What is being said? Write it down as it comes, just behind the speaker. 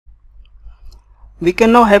We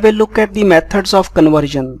can now have a look at the methods of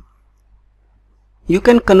conversion. You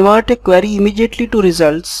can convert a query immediately to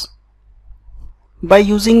results by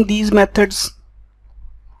using these methods.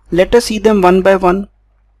 Let us see them one by one.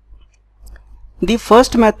 The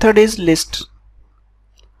first method is list.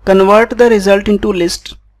 Convert the result into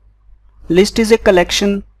list. List is a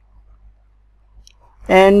collection,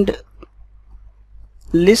 and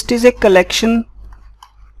list is a collection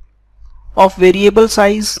of variable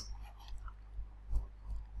size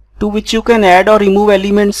to which you can add or remove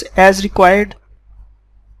elements as required.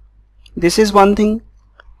 This is one thing.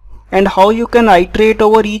 And how you can iterate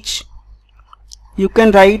over each? You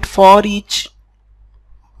can write for each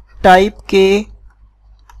type k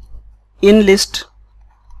in list.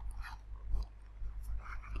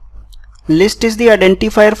 List is the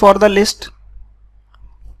identifier for the list.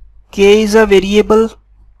 K is a variable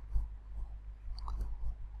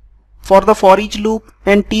for the for each loop,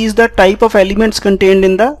 and T is the type of elements contained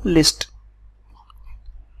in the list.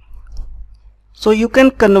 So you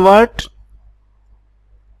can convert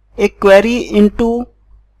a query into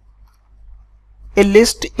a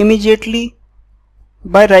list immediately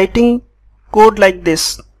by writing code like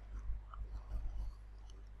this,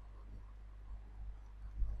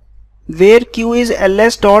 where q is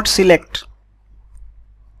ls.select.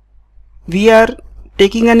 We are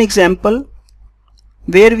taking an example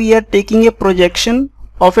where we are taking a projection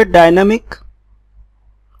of a dynamic.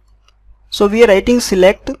 So we are writing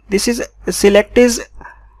select. This is select is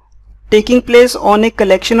taking place on a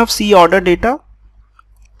collection of C order data,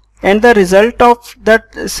 and the result of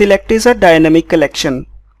that select is a dynamic collection.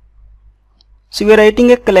 So we are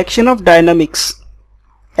writing a collection of dynamics.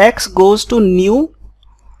 X goes to new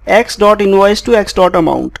x.invoice to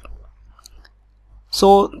x.amount.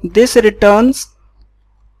 So this returns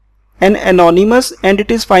an anonymous, and it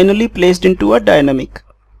is finally placed into a dynamic.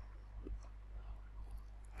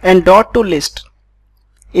 And dot to list.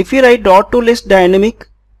 If we write dot to list dynamic,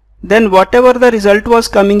 then whatever the result was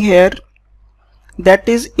coming here, that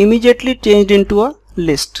is immediately changed into a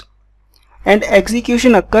list, and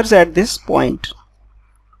execution occurs at this point.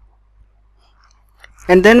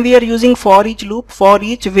 And then we are using for each loop, for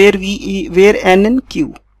each where n in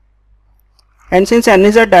q. And since n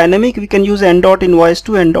is a dynamic, we can use n.invoice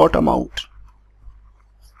to n.amount.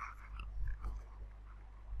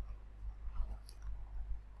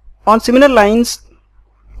 On similar lines,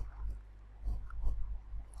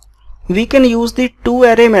 we can use the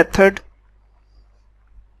toArray method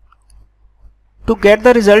to get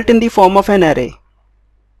the result in the form of an array.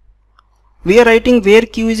 We are writing where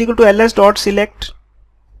q is equal to ls.select.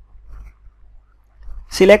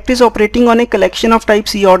 Select is operating on a collection of type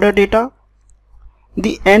C order data.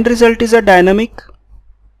 The end result is a dynamic.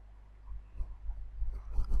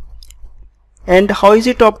 And how is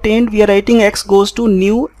it obtained? We are writing x goes to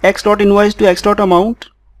new x.invoice to x.amount.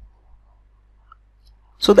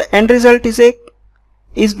 So the end result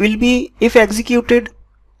will be, if executed,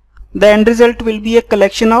 the end result will be a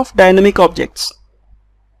collection of dynamic objects.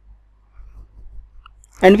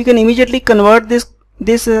 And we can immediately convert this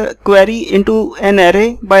query into an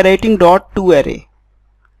array by writing dot toArray.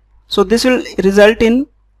 So this will result in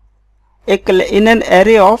an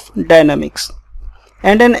array of dynamics,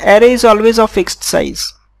 and an array is always of fixed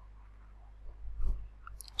size.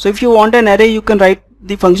 So if you want an array, you can write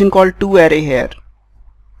the function called toArray here.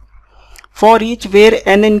 For each where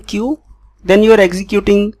n in q, then you are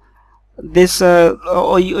executing this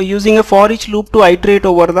using a for each loop to iterate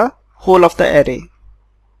over the whole of the array.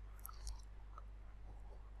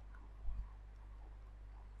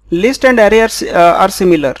 List and array are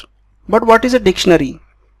similar. But what is a dictionary?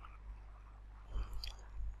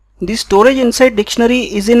 The storage inside dictionary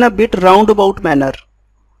is in a bit roundabout manner.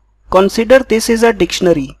 Consider this is a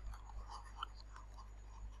dictionary.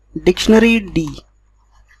 Dictionary D.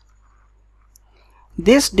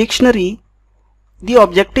 This dictionary, the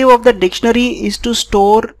objective of the dictionary is to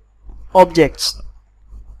store objects.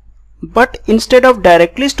 But instead of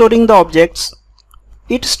directly storing the objects,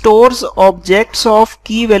 it stores objects of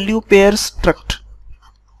key value pair struct.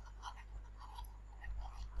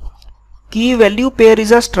 Key value pair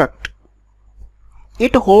is a struct.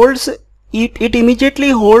 It immediately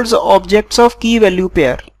holds objects of key value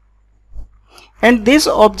pair, and this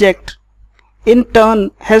object in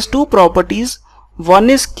turn has two properties. One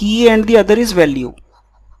is key and the other is value.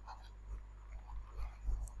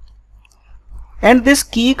 And this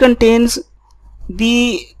key contains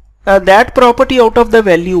that property out of the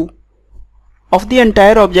value of the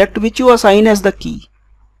entire object which you assign as the key.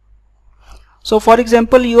 So for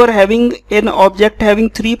example, you are having an object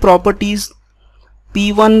having three properties,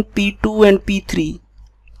 P1, P2 and P3,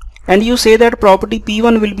 and you say that property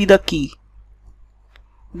P1 will be the key,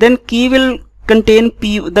 then key will contain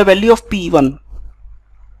the value of P1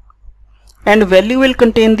 and value will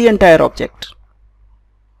contain the entire object.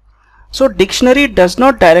 So dictionary does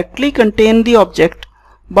not directly contain the object,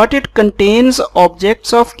 but it contains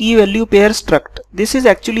objects of key value pair struct. This is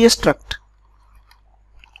actually a struct.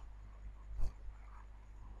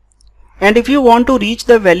 And if you want to reach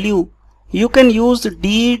the value, you can use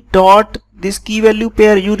d dot this key value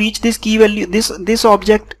pair. You reach this key value, this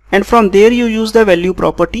object, and from there you use the value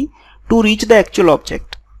property to reach the actual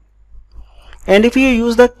object. And if you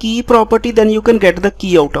use the key property, then you can get the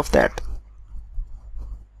key out of that.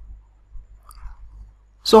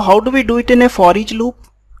 So how do we do it in a for each loop?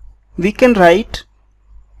 We can write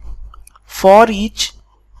for each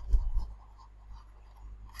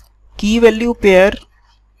key value pair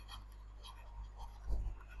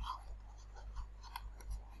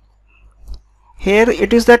here.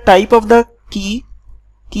 It is the type of the key.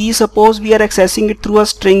 Suppose we are accessing it through a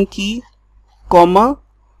string key, comma,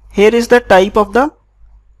 here is the type of the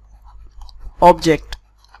object.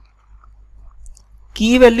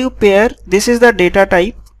 Key value pair, this is the data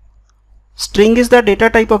type, string is the data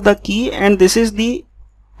type of the key, and this is the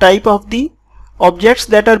type of the objects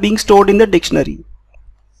that are being stored in the dictionary.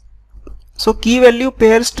 So key value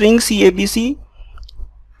pair string CABC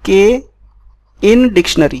K in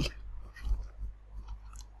dictionary.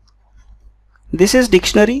 This is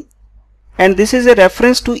dictionary, and this is a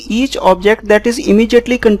reference to each object that is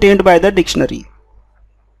immediately contained by the dictionary.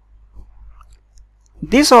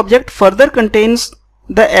 This object further contains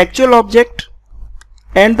the actual object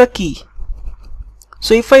and the key.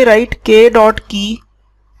 So if I write k.key,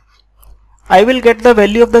 I will get the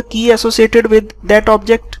value of the key associated with that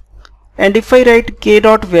object, and if I write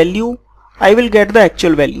k.value, I will get the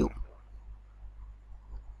actual value.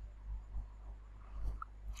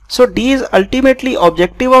 So D is ultimately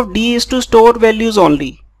objective of D is to store values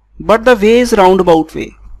only, but the way is roundabout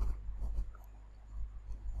way.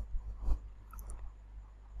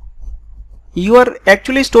 You are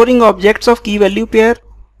actually storing objects of key value pair,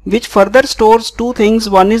 which further stores two things.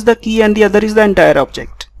 One is the key and the other is the entire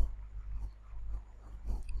object.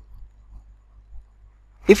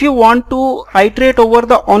 If you want to iterate over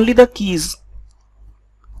only the keys,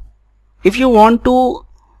 if you want to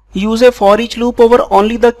use a for each loop over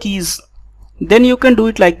only the keys, then you can do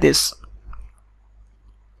it like this.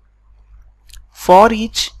 For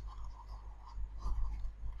each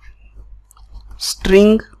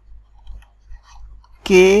string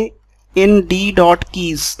k in d dot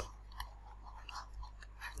keys.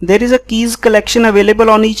 There is a keys collection available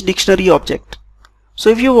on each dictionary object. So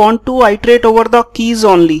if you want to iterate over the keys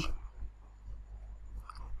only,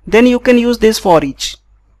 then you can use this for each.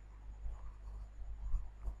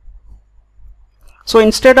 So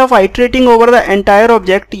instead of iterating over the entire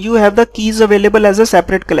object, you have the keys available as a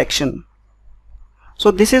separate collection.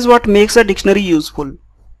 So this is what makes a dictionary useful.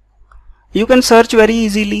 You can search very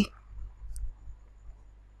easily.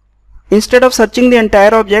 Instead of searching the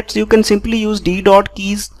entire objects, you can simply use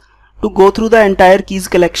d.keys to go through the entire keys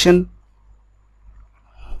collection.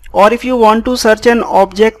 Or if you want to search an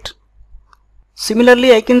object,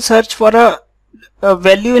 similarly I can search for a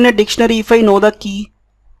value in a dictionary if I know the key.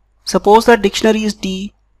 Suppose the dictionary is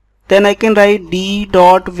D, then I can write d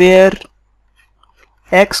dot where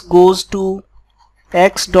x goes to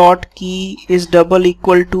x dot key is double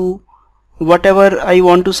equal to whatever I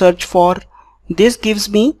want to search for. This gives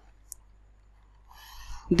me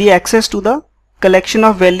the access to the collection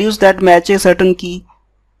of values that match a certain key.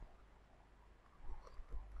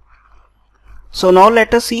 So now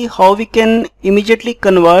let us see how we can immediately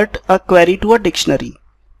convert a query to a dictionary.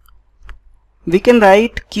 We can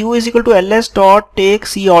write q is equal to ls dot take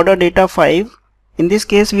c order data 5. In this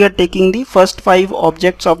case we are taking the first 5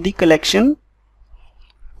 objects of the collection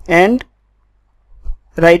and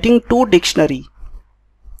writing to dictionary.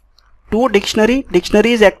 To dictionary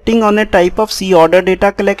is acting on a type of c order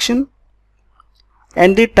data collection,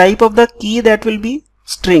 and the type of the key that will be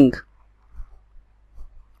string.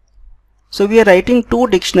 So we are writing to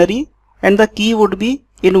dictionary and the key would be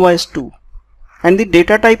invoice2. And the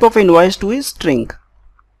data type of invoice2 is string.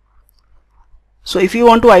 So if you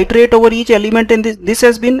want to iterate over each element in this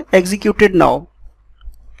has been executed now,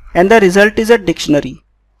 and the result is a dictionary.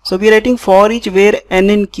 So we are writing for each where n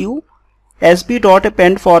in q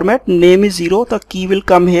sb.append format, name is 0, the key will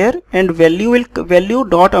come here, and value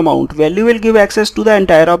dot amount. Value will give access to the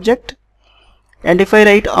entire object, and if I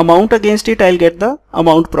write amount against it, I'll get the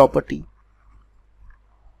amount property.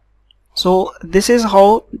 So this is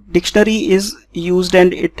how dictionary is used,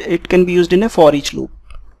 and it can be used in a for each loop.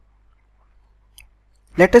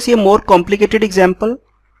 Let us see a more complicated example.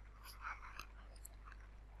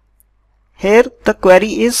 Here the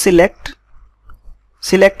query is select.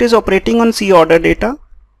 Select is operating on C order data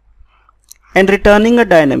and returning a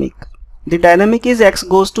dynamic. The dynamic is X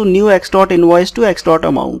goes to new X dot invoice to X dot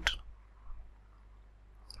amount.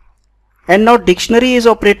 And now dictionary is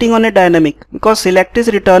operating on a dynamic because select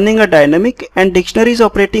is returning a dynamic and dictionary is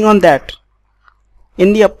operating on that.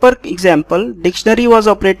 In the upper example, dictionary was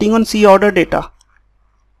operating on C order data.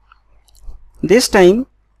 This time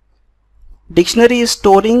dictionary is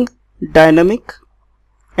storing dynamic,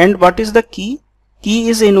 and what is the key? Key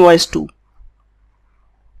is invoice 2.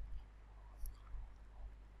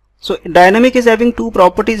 So dynamic is having two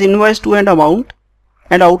properties, invoice 2 and amount,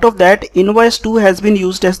 and out of that invoice 2 has been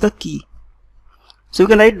used as the key. So you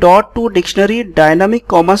can write dot to dictionary dynamic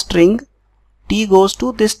comma string T goes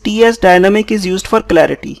to this. T as dynamic is used for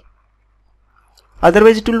clarity.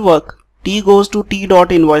 Otherwise it will work. T goes to T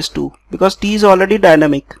dot invoice 2 because T is already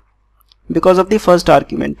dynamic because of the first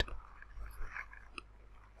argument.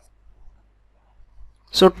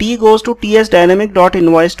 So T goes to T as dynamic dot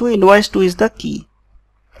invoice 2. Invoice 2 is the key.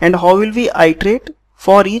 And how will we iterate?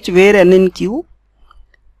 For each where n in Q,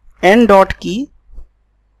 n dot key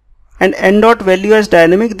and n dot value as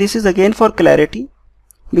dynamic. This is again for clarity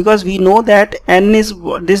because we know that n is,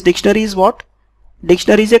 this dictionary is what?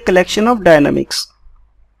 Dictionary is a collection of dynamics.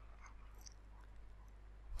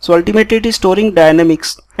 So ultimately it is storing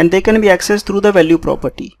dynamics and they can be accessed through the value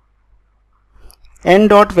property. N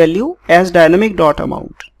dot value as dynamic dot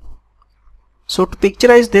amount. So to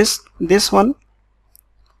picturize this one,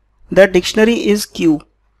 the dictionary is Q.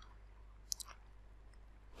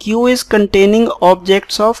 Q is containing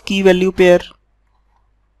objects of key value pair.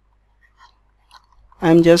 I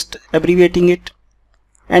am just abbreviating it.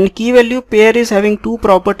 And key value pair is having two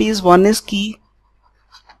properties. One is key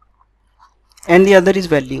and the other is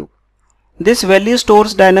value. This value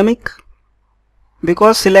stores dynamic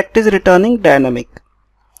because select is returning dynamic.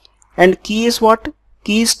 And key is what?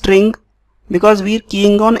 Key is string because we are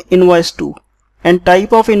keying on invoice 2 and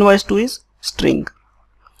type of invoice 2 is string.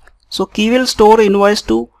 So key will store invoice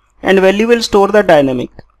 2 and value will store the dynamic,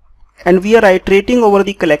 and we are iterating over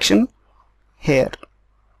the collection here.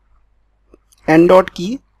 N dot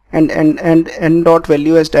key and n dot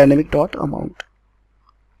value as dynamic dot amount.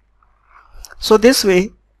 So this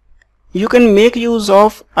way you can make use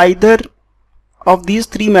of either of these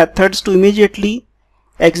three methods to immediately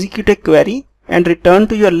execute a query and return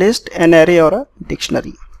to your list an array or a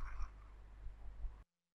dictionary.